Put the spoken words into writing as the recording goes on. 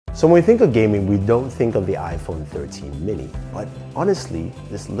So when we think of gaming, we don't think of the iPhone 13 mini, but honestly,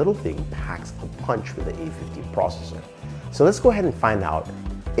 this little thing packs a punch with the A15 processor. So let's go ahead and find out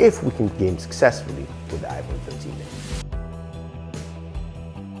if we can game successfully with the iPhone 13 mini.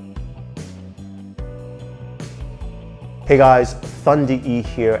 Hey guys, Thunder E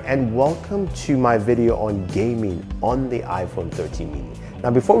here, and welcome to my video on gaming on the iPhone 13 mini. Now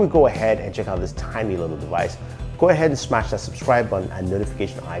before we go ahead and check out this tiny little device, go ahead and smash that subscribe button and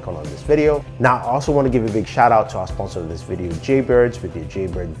notification icon on this video. Now I also want to give a big shout out to our sponsor of this video, Jaybirds, with your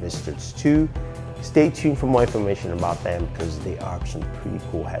Jaybird Visitors 2. Stay tuned for more information about them because they are some pretty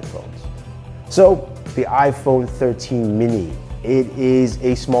cool headphones. So the iPhone 13 mini, it is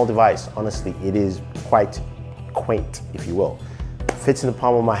a small device. Honestly, it is quite quaint, if you will. Fits in the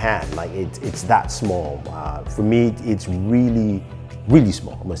palm of my hand, like it's that small. For me, it's really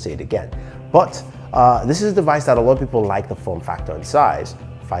small. I'm gonna say it again. But this is a device that a lot of people like the form factor and size.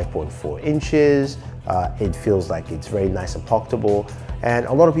 5.4 inches. It feels like it's very nice and pocketable. And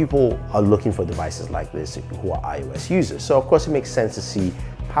a lot of people are looking for devices like this who are iOS users. So of course it makes sense to see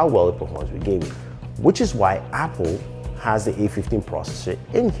how well it performs with gaming, which is why Apple has the A15 processor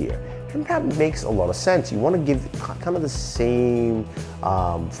in here. And that makes a lot of sense. You want to give kind of the same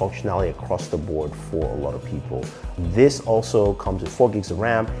functionality across the board for a lot of people. This also comes with 4 gigs of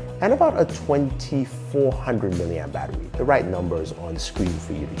RAM and about a 2400 milliamp battery. The right numbers on screen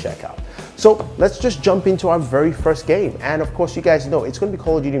for you to check out. So let's just jump into our very first game. And of course, you guys know it's going to be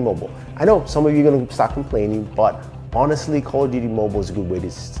Call of Duty Mobile. I know some of you are going to start complaining, but honestly, Call of Duty Mobile is a good way to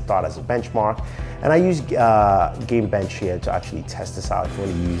start as a benchmark. And I use Game Bench here to actually test this out. If you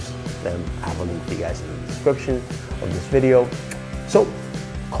want to use them, I have a link for you guys in the description of this video. So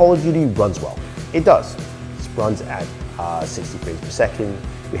Call of Duty runs well. It does. It runs at 60 frames per second.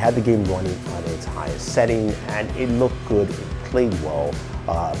 We had the game running on its highest setting and it looked good, it played well,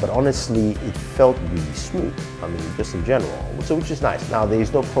 but honestly, it felt really smooth. I mean, just in general, so which is nice. Now,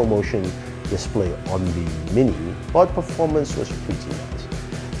 there's no ProMotion display on the Mini, but performance was pretty nice.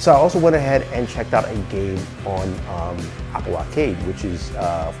 So I also went ahead and checked out a game on Apple Arcade, which is,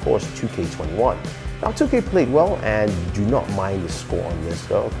 of course, 2K21. Now, 2K played well, and do not mind the score on this,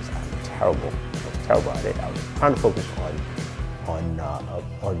 though, because I'm terrible at it. I was trying to focus on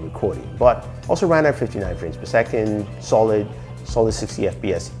recording, but also ran at 59 frames per second, solid 60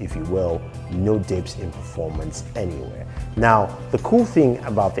 FPS, if you will, no dips in performance anywhere. Now, the cool thing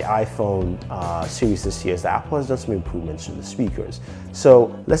about the iPhone series this year is that Apple has done some improvements to the speakers.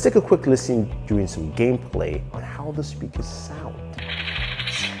 So let's take a quick listen during some gameplay on how the speakers sound.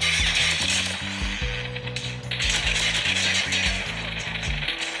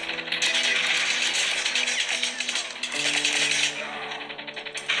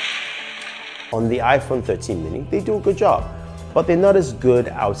 On the iPhone 13 mini, they do a good job, but they're not as good,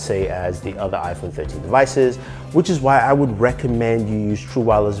 I would say, as the other iPhone 13 devices, which is why I would recommend you use True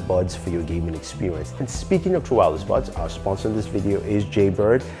Wireless Buds for your gaming experience. And speaking of True Wireless Buds, our sponsor in this video is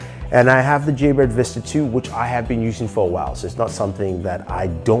Jaybird, and I have the Jaybird Vista 2, which I have been using for a while, so it's not something that I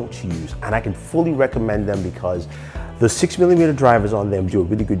don't use, and I can fully recommend them because the 6mm drivers on them do a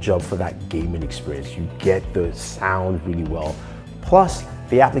really good job for that gaming experience. You get the sound really well. Plus,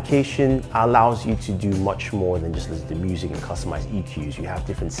 the application allows you to do much more than just listen to music and customize EQs. You have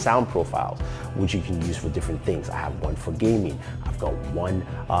different sound profiles, which you can use for different things. I have one for gaming. I've got one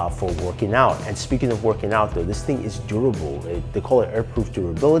for working out. And speaking of working out though, this thing is durable. They call it airproof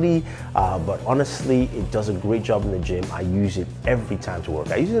durability, but honestly, it does a great job in the gym. I use it every time to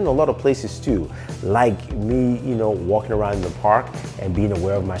work. I use it in a lot of places too, like me, you know, walking around in the park and being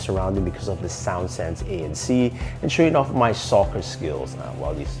aware of my surrounding because of the Sound Sense ANC and showing off my soccer skills. Well,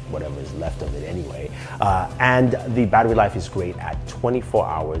 at least whatever is left of it anyway. And the battery life is great at 24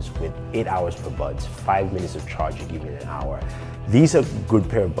 hours with 8 hours per buds, 5 minutes of charge, you give me an hour. These are a good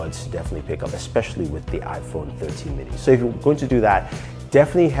pair of buds to definitely pick up, especially with the iPhone 13 mini. So if you're going to do that,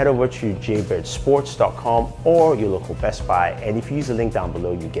 definitely head over to jaybirdsports.com or your local Best Buy. And if you use the link down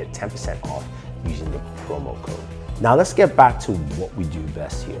below, you get 10% off using the promo code. Now let's get back to what we do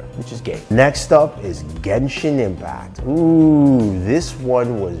best here, which is game. Next up is Genshin Impact. Ooh, this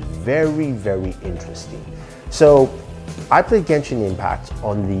one was very interesting. So I played Genshin Impact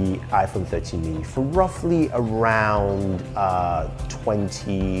on the iPhone 13 mini for roughly around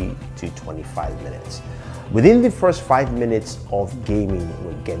 20 to 25 minutes. Within the first 5 minutes of gaming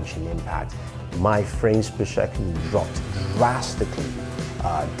with Genshin Impact, my frames per second dropped drastically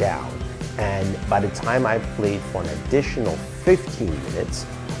down. And by the time I played for an additional 15 minutes,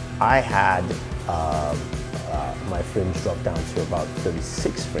 I had my frames drop down to about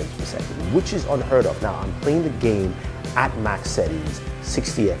 36 frames per second, which is unheard of. Now, I'm playing the game at max settings,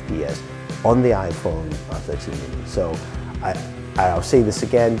 60 FPS on the iPhone 13 mini. So I'll say this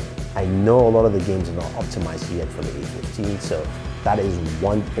again, I know a lot of the games are not optimized yet for the A15, so that is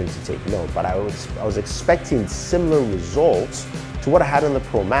one thing to take note, but I was expecting similar results to what I had on the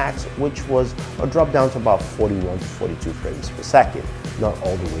Pro Max, which was a drop down to about 41 to 42 frames per second, not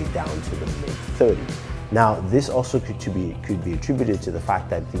all the way down to the mid-30s. Now, this also could be attributed to the fact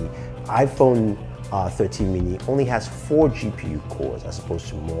that the iPhone 13 mini only has 4 GPU cores as opposed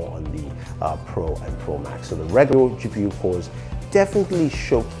to more on the Pro and Pro Max. So the regular GPU cores definitely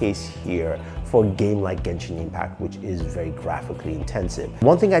showcase here for a game like Genshin Impact, which is very graphically intensive.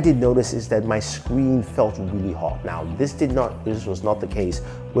 One thing I did notice is that my screen felt really hot. Now, this was not the case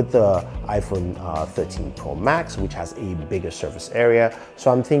with the iPhone 13 Pro Max, which has a bigger surface area.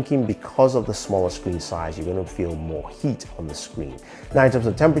 So I'm thinking because of the smaller screen size, you're gonna feel more heat on the screen. Now, in terms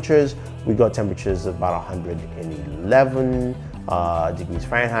of temperatures, we got temperatures of about 111 degrees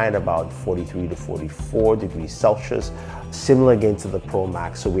Fahrenheit, about 43 to 44 degrees Celsius. Similar again to the Pro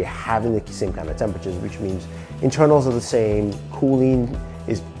Max, so we're having the same kind of temperatures, which means internals are the same, cooling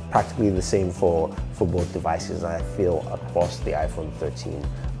is practically the same for both devices, I feel, across the iPhone 13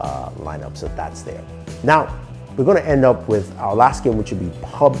 lineup, so that's there. Now, we're gonna end up with our last game, which would be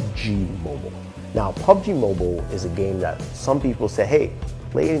PUBG Mobile. Now, PUBG Mobile is a game that some people say, hey,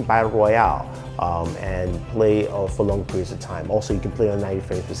 play in Battle Royale and play for long periods of time. Also, you can play on 90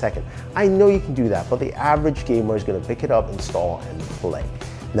 frames per second. I know you can do that, but the average gamer is gonna pick it up, install, and play.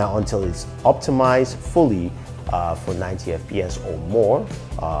 Now, until it's optimized fully for 90 FPS or more,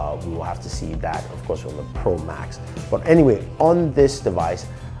 we will have to see that, of course, on the Pro Max. But anyway, on this device,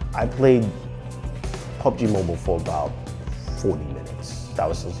 I played PUBG Mobile for about 40 minutes. That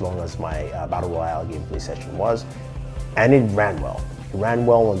was as long as my Battle Royale gameplay session was, and it ran well. It ran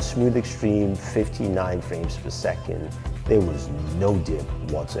well on Smooth Extreme, 59 frames per second. There was no dip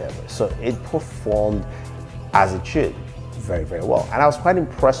whatsoever. So it performed as it should, very, very well. And I was quite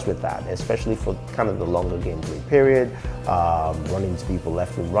impressed with that, especially for kind of the longer gameplay period, running into people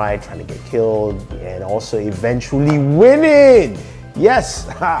left and right, trying to get killed, and also eventually winning. Yes,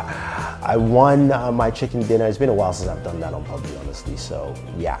 I won my chicken dinner. It's been a while since I've done that on PUBG, honestly. So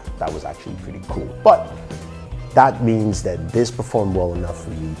yeah, that was actually pretty cool. But that means that this performed well enough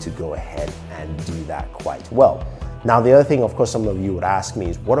for me to go ahead and do that quite well. Now, the other thing, of course, some of you would ask me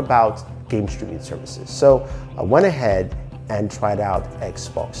is, what about game streaming services? So I went ahead and tried out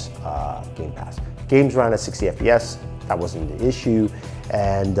Xbox Game Pass. Games ran at 60 FPS, that wasn't the issue,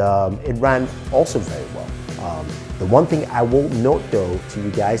 and it ran also very well. The one thing I will note though to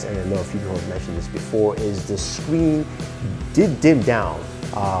you guys, and I know a few people have mentioned this before, is the screen did dim down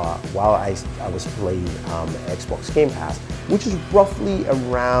while I was playing Xbox Game Pass, which is roughly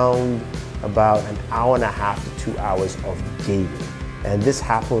around about an hour and a half to 2 hours of gaming. And this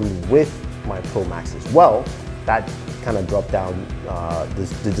happened with my Pro Max as well. That kind of dropped down,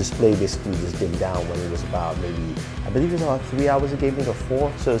 the display basically just dimmed down when it was about maybe, I believe it was about 3 hours of gaming or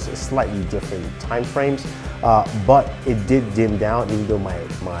 4, so it's slightly different time frames. But it did dim down even though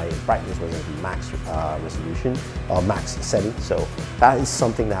my brightness was at max resolution, max setting. So that is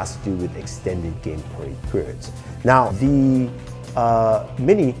something that has to do with extended gameplay periods. Now, the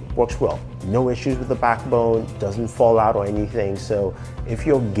Mini works well. No issues with the backbone, doesn't fall out or anything. So if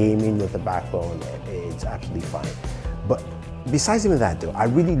you're gaming with the backbone, it's absolutely fine. But besides even that though, I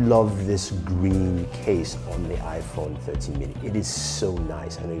really love this green case on the iPhone 13 mini. It is so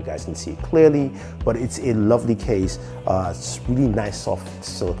nice. I know you guys can see it clearly, but it's a lovely case. It's really nice soft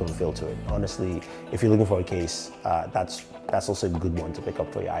silicone feel to it. Honestly, if you're looking for a case, that's also a good one to pick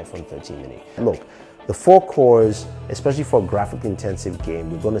up for your iPhone 13 mini. Look, the 4 cores, especially for a graphically intensive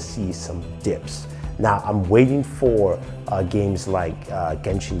game, we're gonna see some dips. Now, I'm waiting for games like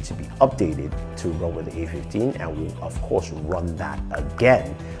Genshin to be updated to run with the A15, and we'll of course run that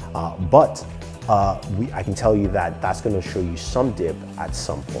again. But I can tell you that that's gonna show you some dip at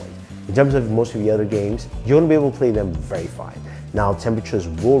some point. In terms of most of the other games, you're gonna be able to play them very fine. Now, temperatures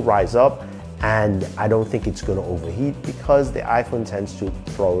will rise up, and I don't think it's gonna overheat because the iPhone tends to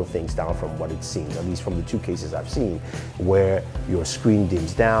throttle things down from what it seems, at least from the 2 cases I've seen, where your screen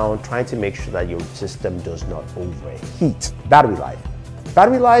dims down, trying to make sure that your system does not overheat. Battery life.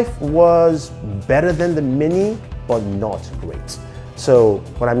 Battery life was better than the Mini, but not great. So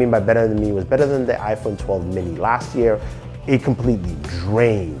what I mean by better than the Mini was better than the iPhone 12 mini last year. It completely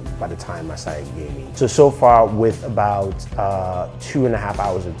drained by the time I started gaming. So far with about 2.5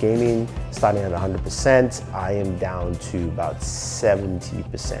 hours of gaming, starting at 100%, I am down to about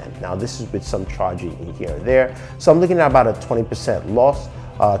 70%. Now this is with some charging in here or there. So I'm looking at about a 20% loss,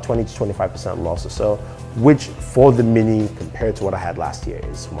 20 to 25% loss or so. which for the Mini compared to what I had last year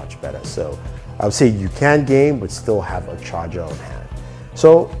is much better. So I would say you can game but still have a charger on hand.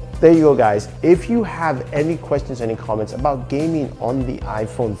 So there you go, guys. If you have any questions, any comments about gaming on the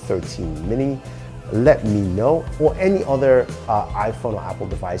iPhone 13 mini, let me know, or any other iPhone or Apple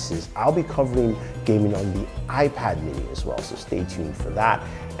devices. I'll be covering gaming on the iPad mini as well, so stay tuned for that.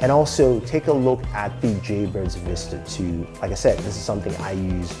 And also take a look at the Jaybirds Vista 2. Like I said, this is something I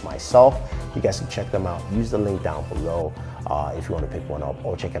use myself. You guys can check them out. Use the link down below if you want to pick one up,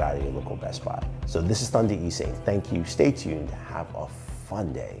 or check it out at your local Best Buy. So this is Thunder E saying thank you, stay tuned, have a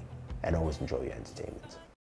fun day, and always enjoy your entertainment.